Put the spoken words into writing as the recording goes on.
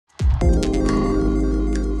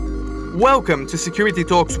Welcome to Security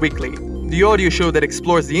Talks Weekly, the audio show that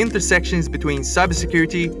explores the intersections between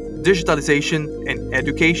cybersecurity, digitalization, and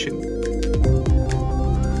education.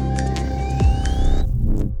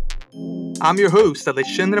 I'm your host,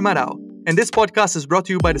 Alexandre Amaral, and this podcast is brought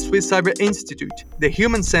to you by the Swiss Cyber Institute, the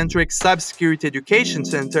human-centric cybersecurity education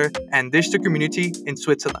center and digital community in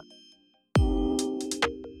Switzerland.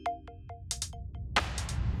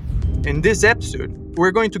 In this episode,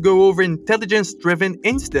 we're going to go over intelligence-driven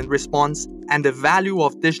incident response and the value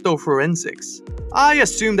of digital forensics. I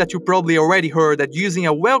assume that you probably already heard that using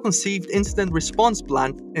a well-conceived incident response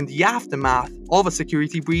plan in the aftermath of a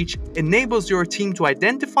security breach enables your team to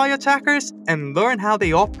identify attackers and learn how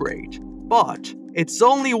they operate. But it's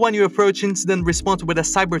only when you approach incident response with a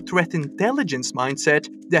cyber threat intelligence mindset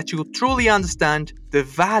that you'll truly understand the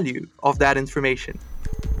value of that information.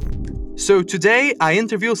 So today, I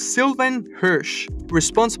interview Sylvain Hirsch,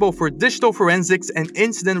 responsible for digital forensics and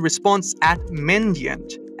incident response at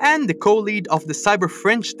Mendiant, and the co-lead of the Cyber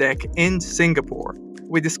French Tech in Singapore.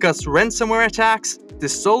 We discuss ransomware attacks, the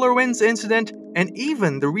SolarWinds incident, and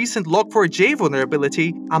even the recent Log4j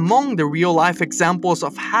vulnerability among the real-life examples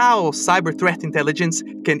of how cyber threat intelligence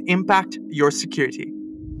can impact your security.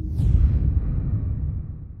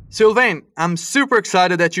 Sylvain, I'm super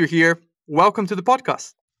excited that you're here. Welcome to the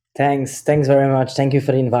podcast. Thanks very much. Thank you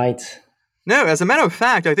for the invite. No, as a matter of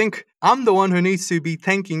fact, I think I'm the one who needs to be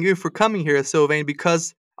thanking you for coming here, Sylvain,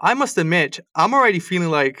 because I must admit, I'm already feeling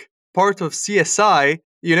like part of CSI,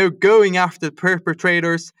 going after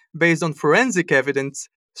perpetrators based on forensic evidence.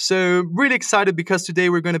 So really excited because today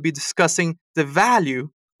we're going to be discussing the value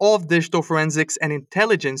of digital forensics and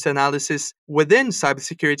intelligence analysis within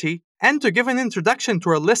cybersecurity. And to give an introduction to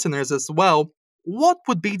our listeners as well, what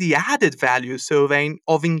would be the added value, Sylvain,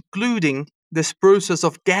 of including this process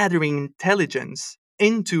of gathering intelligence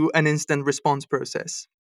into an incident response process?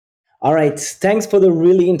 All right. Thanks for the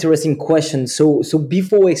really interesting question. So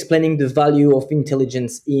before explaining the value of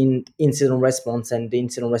intelligence in incident response and the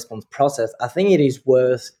incident response process, I think it is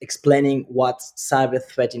worth explaining what cyber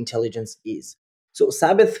threat intelligence is. So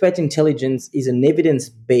cyber threat intelligence is an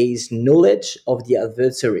evidence-based knowledge of the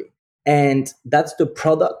adversary. And that's the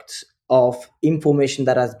product of information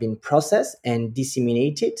that has been processed and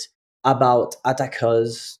disseminated about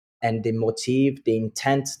attackers and their motive, their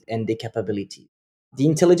intent, and their capability. The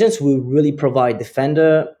intelligence will really provide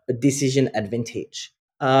defender a decision advantage.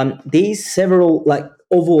 There's several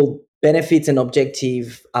overall benefits and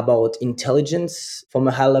objective about intelligence from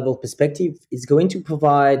a high-level perspective. It's going to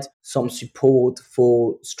provide some support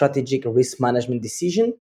for strategic risk management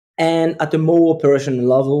decision. And at a more operational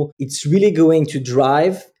level, it's really going to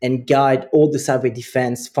drive and guide all the cyber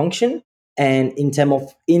defense function. And in terms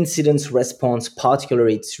of incident response,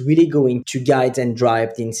 particularly, it's really going to guide and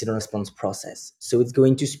drive the incident response process. So it's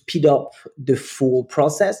going to speed up the full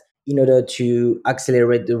process in order to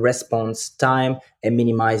accelerate the response time and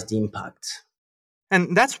minimize the impact.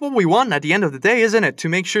 And that's what we want at the end of the day, isn't it? To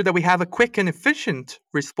make sure that we have a quick and efficient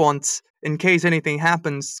response in case anything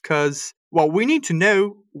happens, because we need to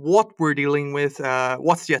know what we're dealing with,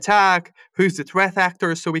 what's the attack, who's the threat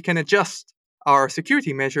actor, so we can adjust our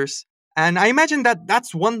security measures. And I imagine that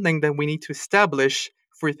that's one thing that we need to establish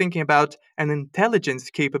if we're thinking about an intelligence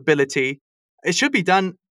capability. It should be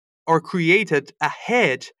done or created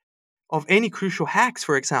ahead of any crucial hacks,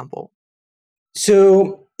 for example.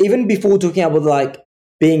 So even before talking about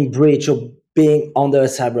being breached or being under a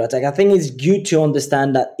cyber attack, I think it's good to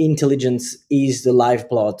understand that intelligence is the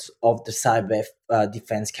lifeblood of the cyber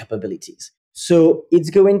defense capabilities. So it's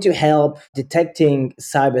going to help detecting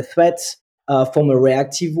cyber threats from a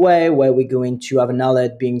reactive way, where we're going to have an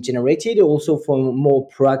alert being generated, also from a more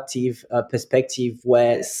proactive perspective,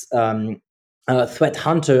 where threat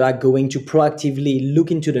hunters are going to proactively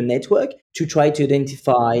look into the network to try to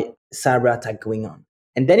identify cyber attack going on.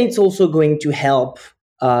 And then it's also going to help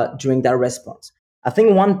during that response. I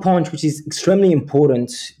think one point which is extremely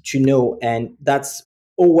important to know, and that's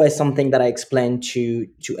always something that I explain to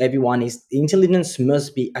everyone, is the intelligence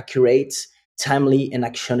must be accurate, timely, and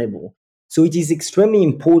actionable. So it is extremely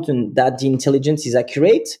important that the intelligence is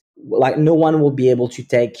accurate. No one will be able to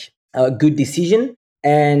take a good decision,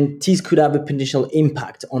 and this could have a potential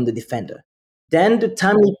impact on the defender. Then the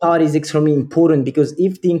timely part is extremely important, because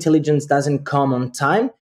if the intelligence doesn't come on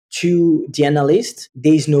time to the analyst,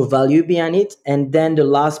 there is no value behind it. And then the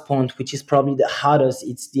last point, which is probably the hardest,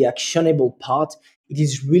 it's the actionable part. It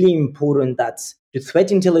is really important that the threat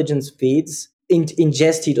intelligence feeds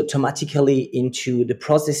ingested automatically into the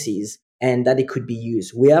processes and that it could be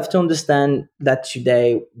used. We have to understand that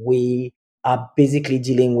today we are basically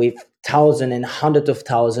dealing with thousands and hundreds of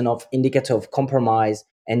thousands of indicator of compromise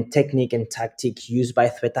and technique and tactic used by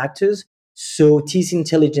threat actors. So this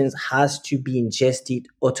intelligence has to be ingested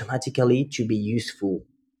automatically to be useful.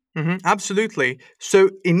 Absolutely. So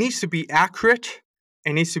it needs to be accurate,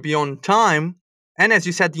 it needs to be on time, and as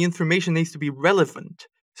you said, the information needs to be relevant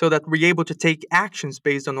so that we're able to take actions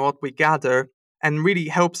based on what we gather and really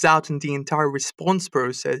helps out in the entire response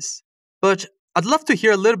process. But I'd love to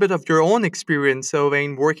hear a little bit of your own experience,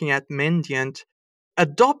 Sylvain, working at Mendiant.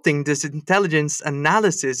 Adopting this intelligence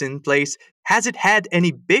analysis in place, has it had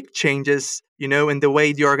any big changes, in the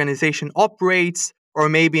way the organization operates or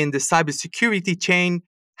maybe in the cybersecurity chain?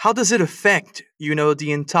 How does it affect,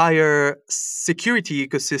 the entire security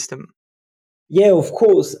ecosystem? Yeah, of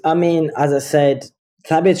course. I mean, as I said,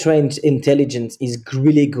 cyber threat intelligence is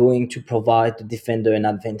really going to provide the defender an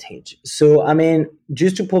advantage. So, I mean,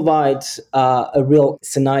 just to provide a real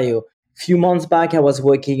scenario, few months back, I was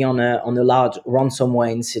working on a large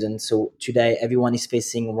ransomware incident. So today, everyone is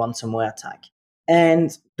facing a ransomware attack.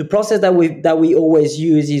 And the process that we always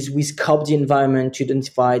use is we scope the environment to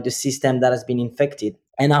identify the system that has been infected,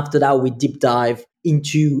 and after that, we deep dive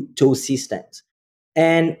into those systems.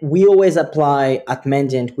 And we always apply at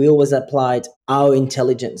Mandiant, we always applied our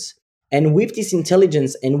intelligence. And with this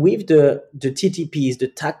intelligence and with the TTPs, the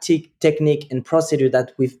tactic, technique, and procedure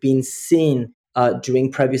that we've been seeing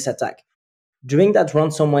during previous attack, during that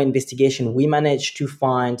ransomware investigation, we managed to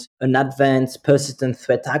find an advanced persistent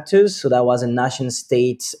threat actors. So that was a nation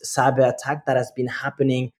state cyber attack that has been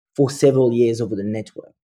happening for several years over the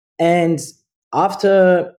network. And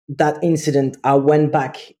after that incident, I went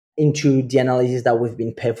back into the analysis that we've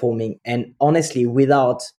been performing. And honestly,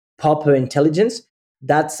 without proper intelligence,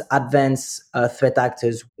 that advanced threat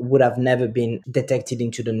actors would have never been detected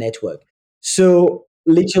into the network. So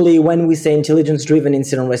literally, when we say intelligence driven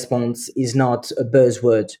incident response is not a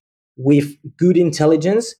buzzword. With good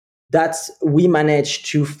intelligence, that's we manage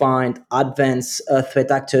to find advanced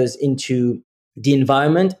threat actors into the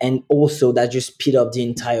environment, and also that just speed up the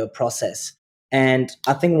entire process. And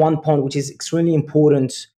I think one point which is extremely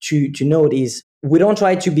important to note is we don't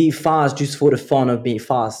try to be fast just for the fun of being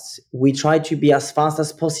fast. We try to be as fast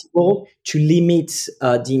as possible to limit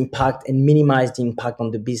the impact and minimize the impact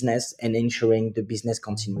on the business and ensuring the business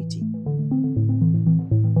continuity.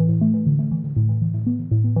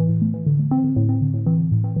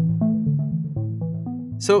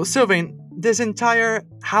 So, Sylvain, this entire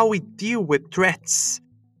how we deal with threats,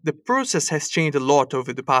 the process has changed a lot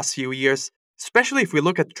over the past few years, especially if we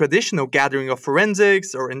look at traditional gathering of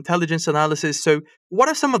forensics or intelligence analysis. So, what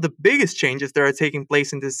are some of the biggest changes that are taking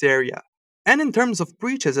place in this area? And in terms of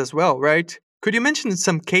breaches as well, right? Could you mention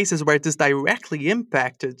some cases where this directly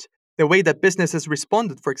impacted the way that businesses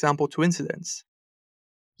responded, for example, to incidents?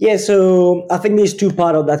 Yeah, so I think there's two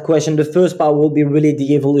parts of that question. The first part will be really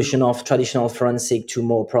the evolution of traditional forensic to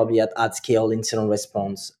more probably at scale incident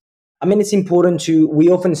response. I mean, it's important we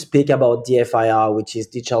often speak about DFIR, which is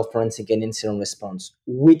digital forensic and incident response,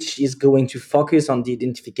 which is going to focus on the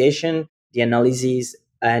identification, the analysis,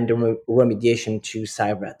 and the remediation to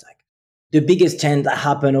cyber attack. The biggest change that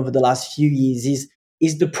happened over the last few years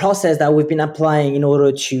is the process that we've been applying in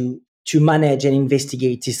order to manage and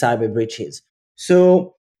investigate the cyber breaches.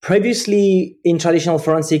 So previously, in traditional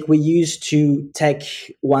forensic, we used to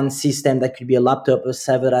take one system that could be a laptop or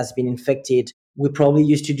server that has been infected. We probably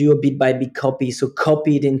used to do a bit by bit copy, so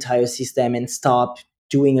copy the entire system and start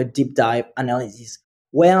doing a deep dive analysis.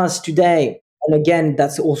 Whereas today, and again,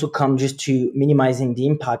 that's also come just to minimizing the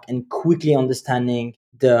impact and quickly understanding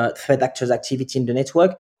the threat actors' activity in the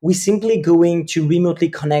network, we're simply going to remotely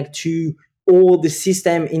connect to all the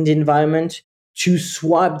system in the environment to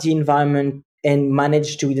swap the environment and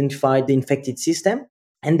manage to identify the infected system.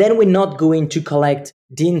 And then we're not going to collect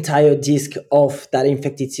the entire disk of that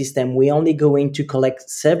infected system. We're only going to collect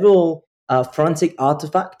several forensic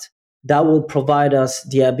artifacts that will provide us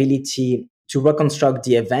the ability to reconstruct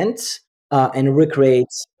the event and recreate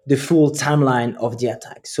the full timeline of the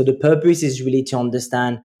attack. So the purpose is really to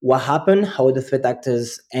understand what happened, how the threat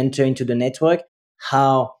actors enter into the network,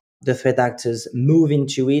 how the threat actors move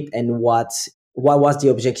into it, and what was the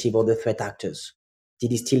objective of the threat actors.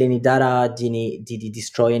 Did he steal any data? Did he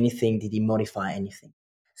destroy anything? Did he modify anything?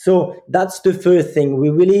 So that's the first thing. We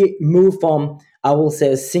really move from, I will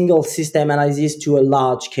say, a single system analysis to a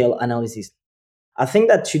large scale analysis. I think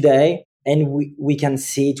that today, and we can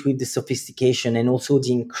see it with the sophistication and also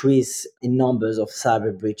the increase in numbers of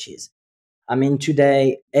cyber breaches. I mean,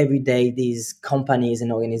 today, every day, these companies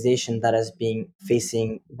and organizations that has been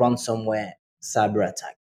facing ransomware cyber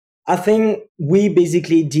attack. I think we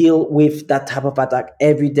basically deal with that type of attack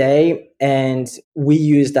every day, and we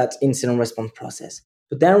use that incident response process.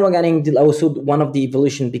 But then regarding also one of the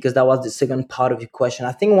evolution, because that was the second part of your question,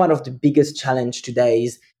 I think one of the biggest challenge today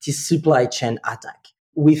is the supply chain attack.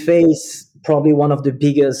 We face probably one of the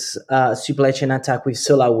biggest supply chain attack with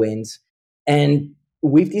solar winds, and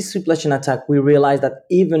with this supply chain attack, we realize that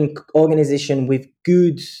even organization with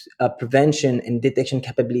good prevention and detection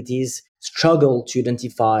capabilities struggle to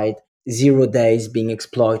identify 0 days being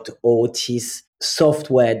exploited or this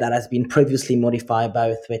software that has been previously modified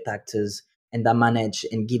by threat actors and that manage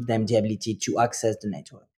and give them the ability to access the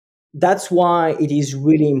network. That's why it is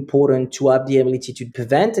really important to have the ability to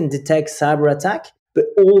prevent and detect cyber attack, but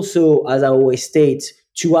also, as I always state,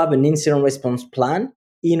 to have an incident response plan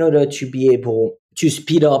in order to be able to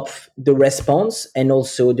speed up the response and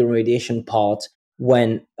also the remediation part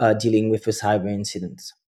when dealing with a cyber incident.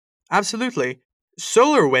 Absolutely.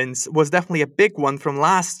 SolarWinds was definitely a big one from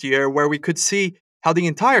last year where we could see how the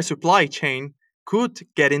entire supply chain could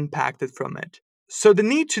get impacted from it. So the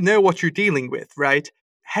need to know what you're dealing with, right?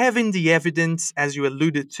 Having the evidence, as you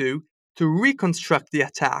alluded to reconstruct the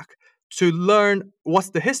attack, to learn what's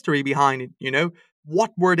the history behind it.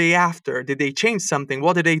 What were they after? Did they change something?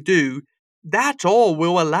 What did they do? That all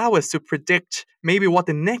will allow us to predict maybe what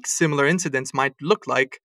the next similar incidents might look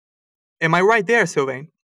like. Am I right there, Sylvain?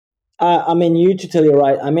 I mean, you're totally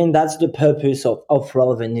right. I mean, that's the purpose of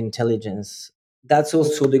relevant intelligence. That's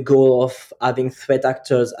also the goal of having threat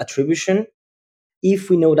actors attribution. If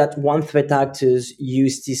we know that one threat actors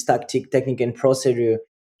used this tactic, technique, and procedure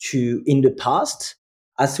to in the past,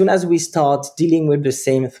 as soon as we start dealing with the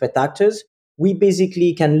same threat actors, we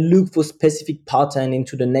basically can look for specific pattern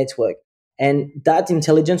into the network. And that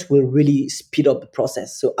intelligence will really speed up the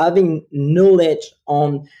process. So having knowledge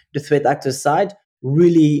on the threat actor side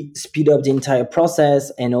really speed up the entire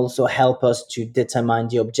process and also help us to determine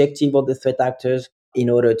the objective of the threat actors in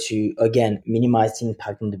order to again minimize the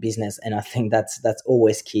impact on the business. And I think that's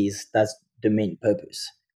always keys. That's the main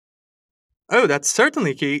purpose. Oh, that's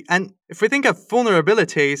certainly key. And if we think of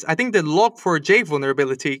vulnerabilities, I think the Log4j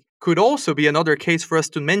vulnerability could also be another case for us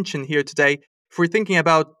to mention here today. If we're thinking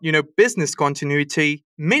about, business continuity,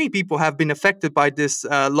 many people have been affected by this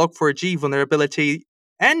Log4j vulnerability,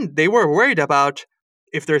 and they were worried about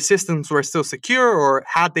if their systems were still secure or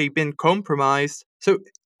had they been compromised. So,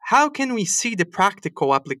 how can we see the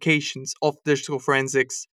practical applications of digital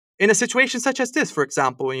forensics in a situation such as this, for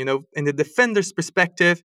example, in the defender's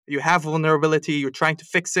perspective? You have vulnerability, you're trying to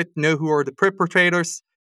fix it, know who are the perpetrators.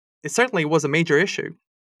 It certainly was a major issue.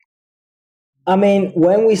 I mean,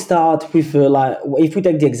 when we start with like, if we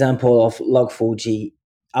take the example of Log4j,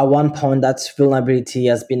 at one point that vulnerability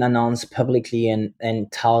has been announced publicly, and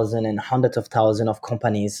thousands and hundreds of thousands of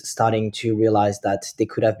companies starting to realize that they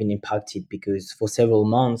could have been impacted because for several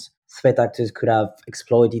months, threat actors could have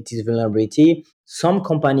exploited this vulnerability. Some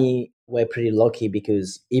company were pretty lucky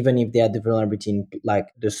because even if they had the vulnerability in like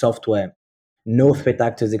the software, no threat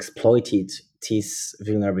actors exploited this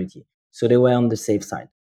vulnerability. So they were on the safe side.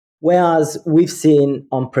 Whereas we've seen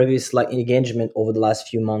on previous like engagement over the last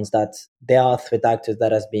few months that there are threat actors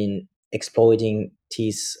that has been exploiting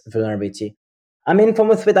this vulnerability. I mean,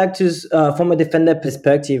 from a threat actors, from a defender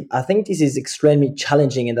perspective, I think this is extremely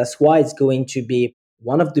challenging, and that's why it's going to be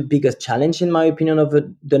one of the biggest challenge, in my opinion, over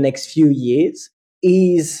the next few years.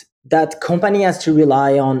 Is that company has to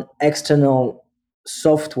rely on external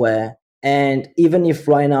software, and even if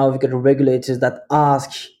right now we've got regulators that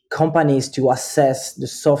ask companies to assess the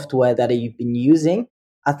software that you've been using,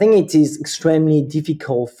 I think it is extremely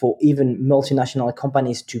difficult for even multinational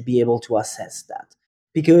companies to be able to assess that.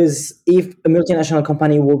 Because if a multinational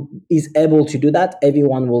company is able to do that,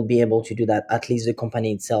 everyone will be able to do that, at least the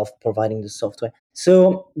company itself providing the software.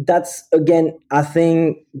 So that's, again, I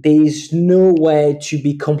think there is no way to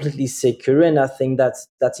be completely secure. And I think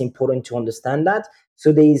that's important to understand that.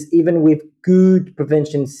 So there is, even with good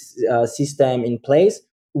prevention system in place,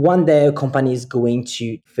 one day a company is going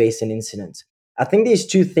to face an incident. I think there's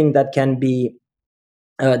two things that can be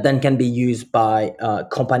used by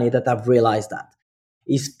companies that have realized that.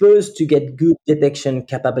 Is first to get good detection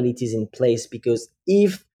capabilities in place, because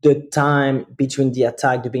if the time between the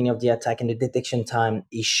attack, the beginning of the attack, and the detection time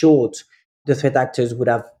is short, the threat actors would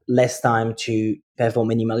have less time to perform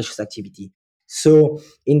any malicious activity. So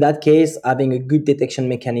in that case, having a good detection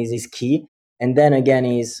mechanism is key. And then again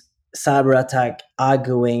is cyber attack are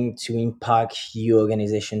going to impact your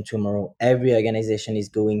organization tomorrow. Every organization is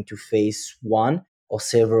going to face one or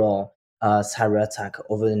several cyber attack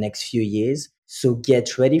over the next few years. So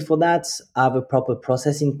get ready for that, have a proper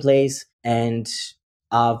process in place, and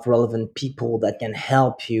have relevant people that can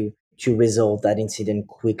help you to resolve that incident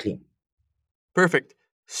quickly. Perfect.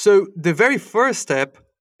 So the very first step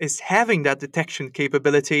is having that detection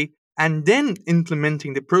capability and then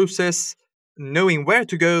implementing the process, knowing where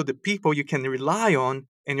to go, the people you can rely on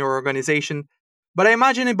in your organization. But I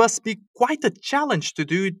imagine it must be quite a challenge to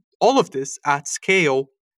do all of this at scale.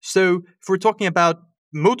 So if we're talking about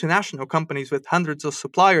multinational companies with hundreds of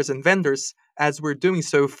suppliers and vendors, as we're doing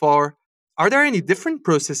so far, are there any different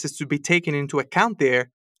processes to be taken into account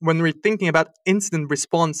there when we're thinking about incident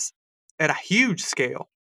response at a huge scale?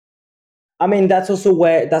 I mean, that's also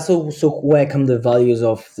where come the values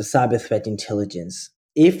of the cyber threat intelligence.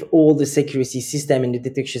 If all the security system and the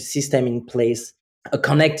detection system in place are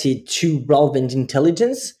connected to relevant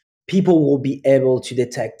intelligence, people will be able to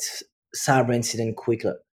detect cyber incident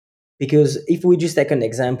quicker. Because if we just take an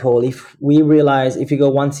example, if we realize if you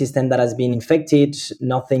got one system that has been infected,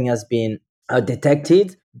 nothing has been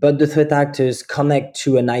detected, but the threat actors connect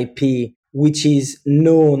to an IP which is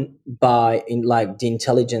known by in like the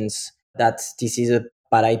intelligence that this is a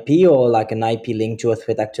bad IP or like an IP linked to a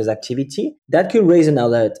threat actor's activity, that could raise an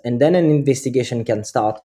alert and then an investigation can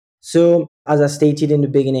start. So as I stated in the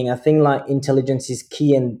beginning, I think like intelligence is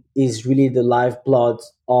key and is really the lifeblood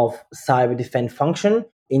of cyber defense function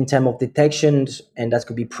in terms of detections, and that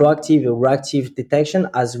could be proactive or reactive detection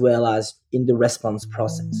as well as in the response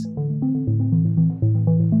process.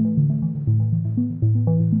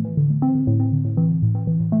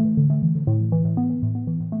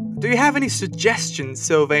 Do you have any suggestions,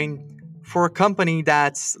 Sylvain, for a company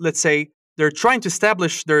that's, let's say, they're trying to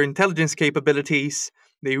establish their intelligence capabilities,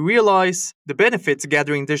 they realize the benefits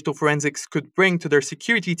gathering digital forensics could bring to their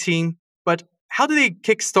security team, but how do they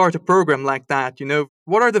kickstart a program like that?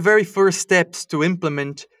 What are the very first steps to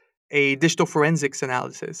implement a digital forensics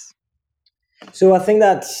analysis? So I think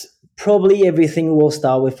that probably everything will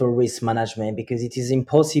start with a risk management because it is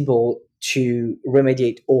impossible to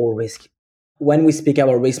remediate all risk. When we speak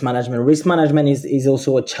about risk management is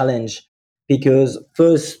also a challenge because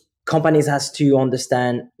first companies has to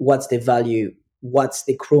understand what's the value, what's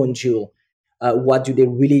the crown jewel, what do they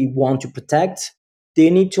really want to protect. They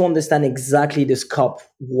need to understand exactly the scope,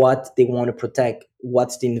 what they want to protect,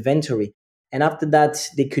 what's the inventory. And after that,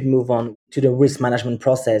 they could move on to the risk management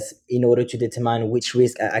process in order to determine which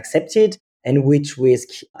risks are accepted and which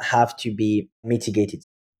risks have to be mitigated.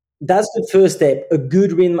 That's the first step, a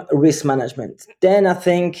good risk management. Then I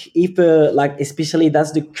think if like especially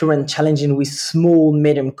that's the current challenging with small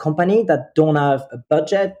medium company that don't have a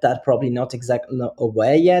budget, that probably not exactly not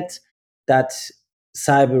aware yet that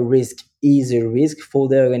cyber risk is a risk for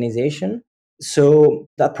the organization. So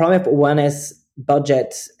that problem of awareness,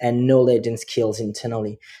 budget, and knowledge and skills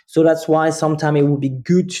internally. So that's why sometimes it would be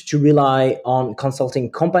good to rely on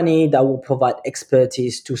consulting company that will provide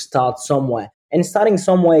expertise to start somewhere. And starting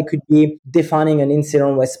somewhere could be defining an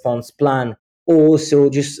incident response plan, also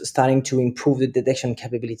just starting to improve the detection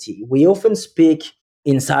capability. We often speak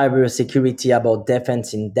in cybersecurity about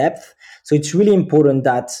defense in depth. So it's really important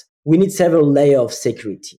that we need several layers of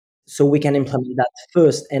security. So we can implement that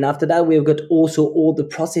first. And after that, we've got also all the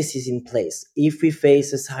processes in place. If we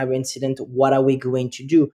face a cyber incident, what are we going to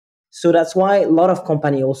do? So that's why a lot of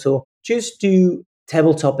companies also just do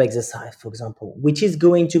tabletop exercise, for example, which is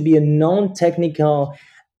going to be a non-technical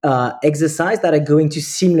exercise that are going to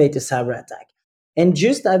simulate a cyber attack. And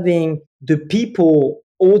just having the people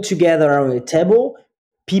all together around the table,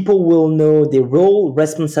 people will know their role,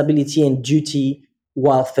 responsibility, and duty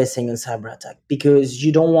while facing a cyber attack because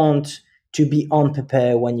you don't want to be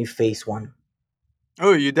unprepared when you face one.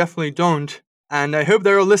 Oh, you definitely don't. And I hope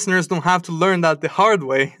that our listeners don't have to learn that the hard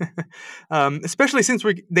way, especially since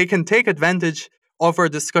they can take advantage of our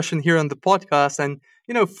discussion here on the podcast and,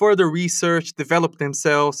 further research, develop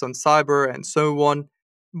themselves on cyber and so on.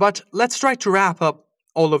 But let's try to wrap up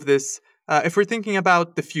all of this. If we're thinking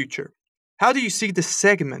about the future, how do you see this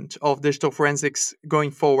segment of digital forensics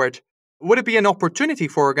going forward? Would it be an opportunity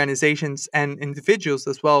for organizations and individuals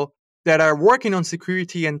as well that are working on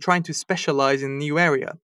security and trying to specialize in a new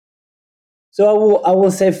area? So I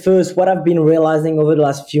will say first what I've been realizing over the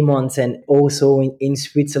last few months and also in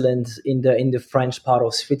Switzerland, in the French part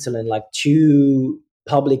of Switzerland, like two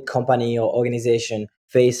public company or organization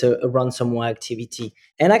face a ransomware activity.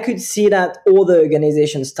 And I could see that all the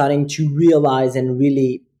organizations starting to realize and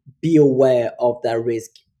really be aware of that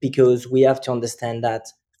risk because we have to understand that,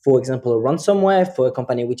 for example, a ransomware for a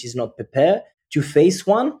company which is not prepared to face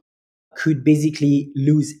one could basically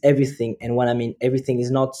lose everything. And what I mean everything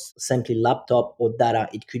is not simply laptop or data.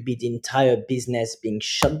 It could be the entire business being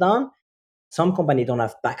shut down. Some companies don't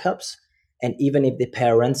have backups. And even if they pay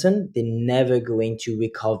a ransom, they're never going to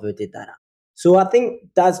recover the data. So I think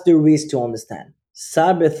that's the risk to understand.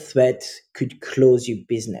 Cyber threat could close your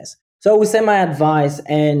business. So I would say my advice,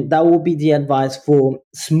 and that will be the advice for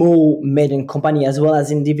small, medium company as well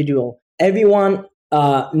as individual. Everyone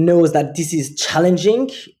knows that this is challenging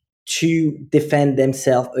to defend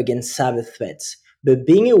themselves against cyber threats, but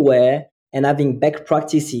being aware and having best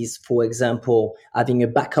practices, for example, having a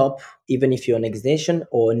backup, even if you're an organization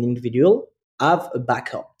or an individual, have a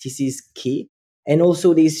backup. This is key. And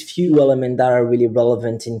also these few elements that are really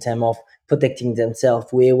relevant in terms of protecting themselves.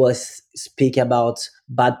 We always speak about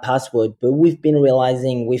bad password, but we've been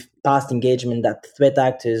realizing with past engagement that threat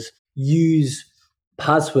actors use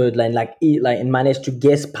password like and manage to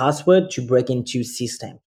guess password to break into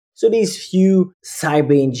system. So these few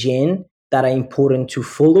cyber engine that are important to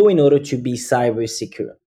follow in order to be cyber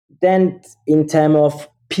secure. Then in terms of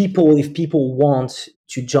people, if people want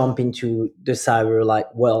to jump into the cyber, like,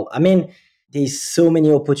 well, I mean, there's so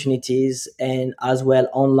many opportunities, and as well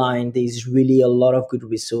online there's really a lot of good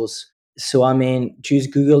resource. So I mean,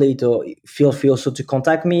 just Google it, or feel free also to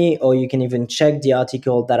contact me, or you can even check the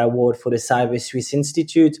article that I wrote for the Cyber Swiss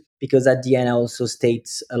Institute, because at the end I also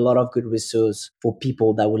states a lot of good resource for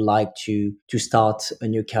people that would like to start a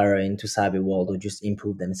new career into cyber world or just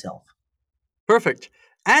improve themselves. Perfect.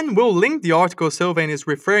 And we'll link the article Sylvain is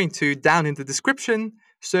referring to down in the description,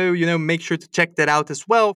 so, make sure to check that out as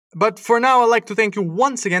well. But for now, I'd like to thank you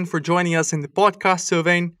once again for joining us in the podcast,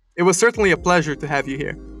 Sylvain. It was certainly a pleasure to have you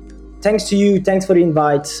here. Thanks to you. Thanks for the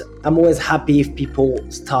invite. I'm always happy if people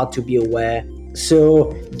start to be aware.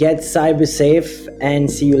 So get cyber safe and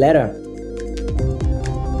see you later.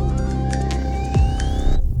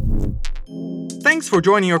 Thanks for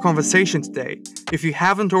joining our conversation today. If you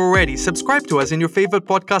haven't already, subscribe to us in your favorite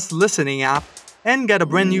podcast listening app and get a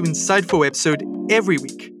brand new insightful episode every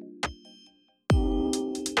week.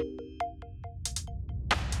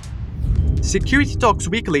 Security Talks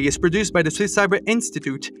Weekly is produced by the Swiss Cyber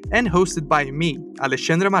Institute and hosted by me,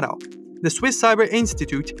 Alexandre Amaral. The Swiss Cyber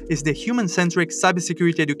Institute is the human-centric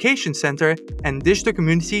cybersecurity education center and digital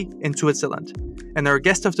community in Switzerland. And our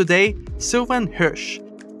guest of today, Sylvain Hirsch,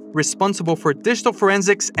 responsible for digital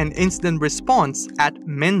forensics and incident response at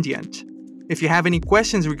Mendiant. If you have any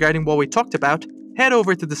questions regarding what we talked about, head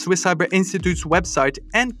over to the Swiss Cyber Institute's website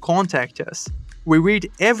and contact us. We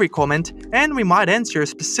read every comment and we might answer a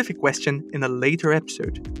specific question in a later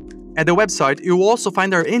episode. At the website, you will also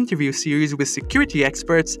find our interview series with security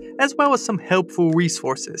experts as well as some helpful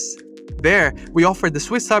resources. There, we offer the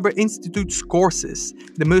Swiss Cyber Institute's courses,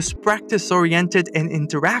 the most practice-oriented and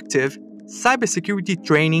interactive cybersecurity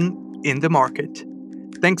training in the market.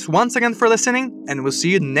 Thanks once again for listening, and we'll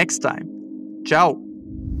see you next time. Ciao!